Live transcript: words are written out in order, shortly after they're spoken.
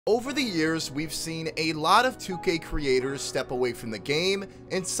Over the years, we've seen a lot of 2K creators step away from the game,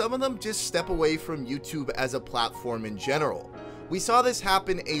 and some of them just step away from YouTube as a platform in general. We saw this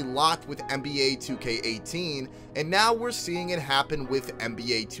happen a lot with NBA 2K18, and now we're seeing it happen with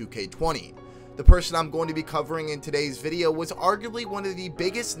NBA 2K20. The person I'm going to be covering in today's video was arguably one of the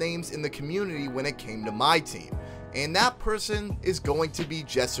biggest names in the community when it came to my team. And that person is going to be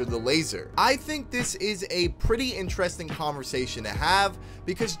JesserTheLazer. I think this is a pretty interesting conversation to have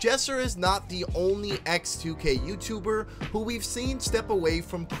because Jesser is not the only ex-2K YouTuber who we've seen step away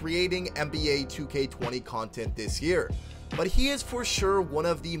from creating NBA 2K20 content this year, but he is for sure one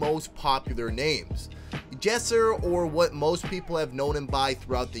of the most popular names. Jesser, or what most people have known him by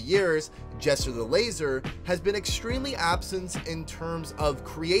throughout the years, JesserTheLazer, has been extremely absent in terms of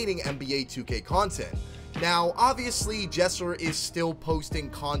creating NBA 2K content. Now, obviously, Jesser is still posting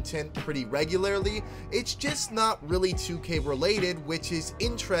content pretty regularly, it's just not really 2K related, which is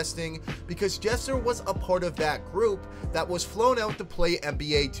interesting because Jesser was a part of that group that was flown out to play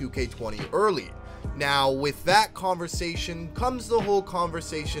NBA 2K20 early. Now, with that conversation comes the whole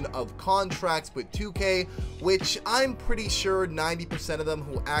conversation of contracts with 2K, which I'm pretty sure 90% of them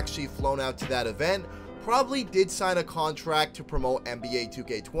who actually flown out to that event probably did sign a contract to promote NBA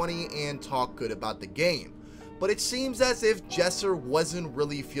 2K20 and talk good about the game. But it seems as if Jesser wasn't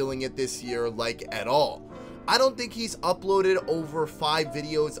really feeling it this year, like at all. I don't think he's uploaded over 5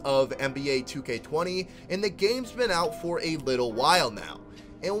 videos of NBA 2K20, and the game's been out for a little while now.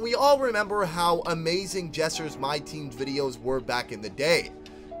 And we all remember how amazing Jesser's My Team's videos were back in the day.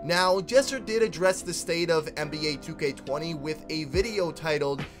 Now, Jesser did address the state of NBA 2K20 with a video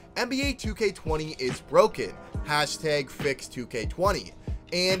titled NBA 2K20 is broken, #fix2K20,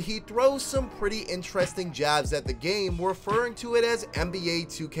 and he throws some pretty interesting jabs at the game, referring to it as NBA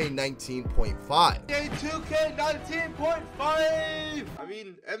 2K19.5. NBA 2K19.5! I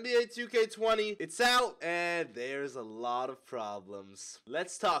mean, NBA 2K20, it's out, and there's a lot of problems.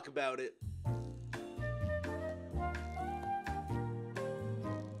 Let's talk about it.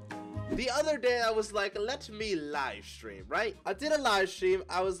 The other day I was like, let me live stream, right? I did a live stream.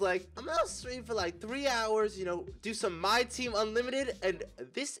 I was like, I'm gonna stream for like 3 hours, you know, do some My Team Unlimited, and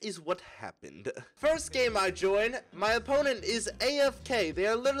this is what happened. First game I join, my opponent is AFK. They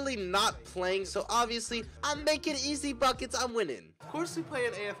are literally not playing, so obviously I'm making easy buckets, I'm winning. Of course we play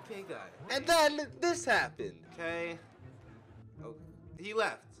an AFK guy. And then this happened, okay? Oh, he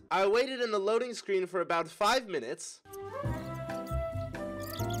left. I waited in the loading screen for about 5 minutes.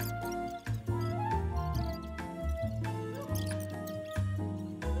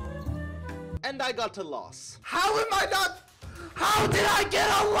 And I got a loss. How did I get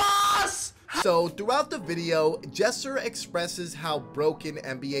a loss? So throughout the video, Jesser expresses how broken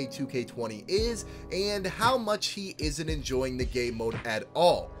NBA 2K20 is and how much he isn't enjoying the game mode at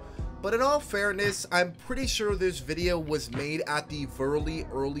all. But in all fairness, I'm pretty sure this video was made at the very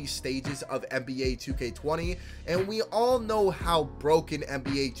early stages of NBA 2K20, and we all know how broken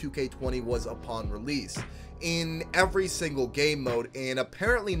NBA 2K20 was upon release in every single game mode, and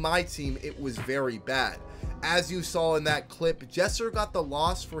apparently my team, it was very bad. As you saw in that clip, Jesser got the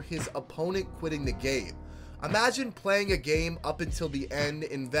loss for his opponent quitting the game. Imagine playing a game up until the end,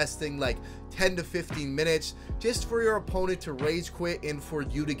 investing like 10 to 15 minutes just for your opponent to rage quit and for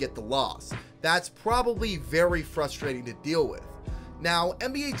you to get the loss. That's probably very frustrating to deal with. Now,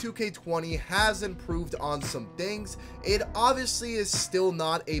 NBA 2K20 has improved on some things. It obviously is still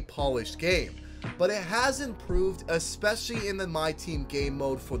not a polished game, but it has improved, especially in the My Team game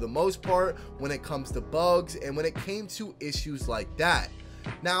mode for the most part when it comes to bugs and when it came to issues like that.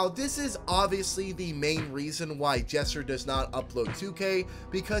 Now, this is obviously the main reason why Jesser does not upload 2K,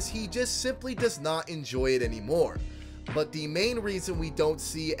 because he just simply does not enjoy it anymore. But the main reason we don't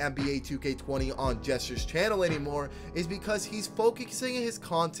see NBA 2K20 on Jesser's channel anymore is because he's focusing his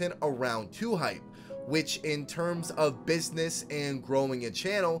content around 2Hype, which in terms of business and growing a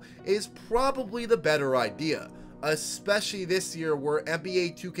channel is probably the better idea, especially this year where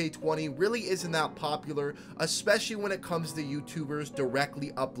NBA 2K20 really isn't that popular, especially when it comes to YouTubers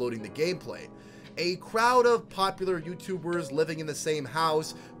directly uploading the gameplay. A crowd of popular YouTubers living in the same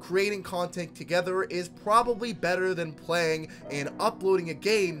house, creating content together is probably better than playing and uploading a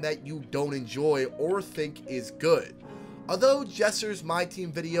game that you don't enjoy or think is good. Although Jesser's My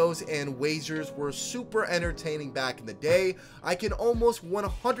Team videos and wagers were super entertaining back in the day, I can almost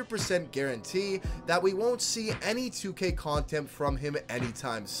 100% guarantee that we won't see any 2K content from him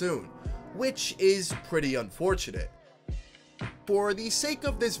anytime soon, which is pretty unfortunate. For the sake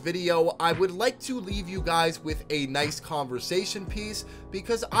of this video, I would like to leave you guys with a nice conversation piece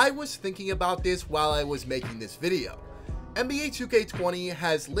because I was thinking about this while I was making this video. NBA 2K20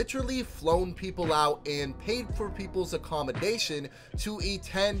 has literally flown people out and paid for people's accommodation to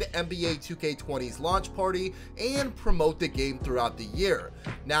attend NBA 2K20's launch party and promote the game throughout the year.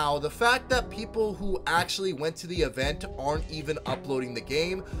 Now, the fact that people who actually went to the event aren't even uploading the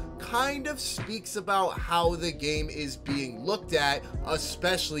game kind of speaks about how the game is being looked at,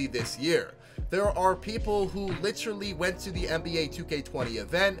 especially this year. There are people who literally went to the NBA 2K20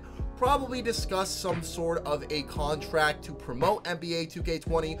 event, probably discussed some sort of a contract to promote NBA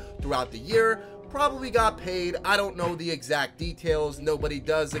 2K20 throughout the year, probably got paid. I don't know the exact details, nobody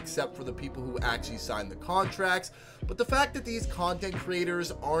does except for the people who actually signed the contracts. But the fact that these content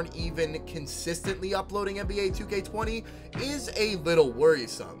creators aren't even consistently uploading NBA 2K20 is a little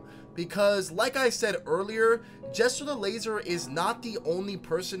worrisome. Because like I said earlier, JesserTheLazer is not the only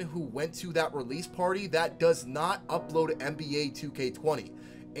person who went to that release party that does not upload NBA 2K20.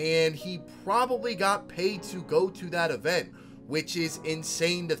 And he probably got paid to go to that event, which is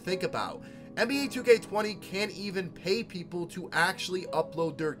insane to think about. NBA 2K20 can't even pay people to actually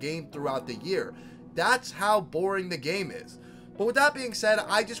upload their game throughout the year. That's how boring the game is. But with that being said,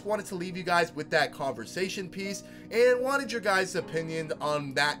 I just wanted to leave you guys with that conversation piece and wanted your guys' opinion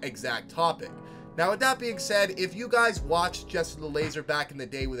on that exact topic. Now with that being said, if you guys watched JesserTheLazer back in the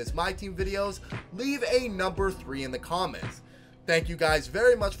day with his My Team videos, leave a number 3 in the comments. Thank you guys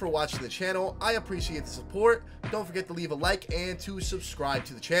very much for watching the channel. I appreciate the support. Don't forget to leave a like and to subscribe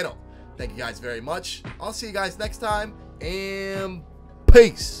to the channel. Thank you guys very much. I'll see you guys next time, and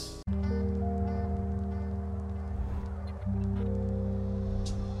peace.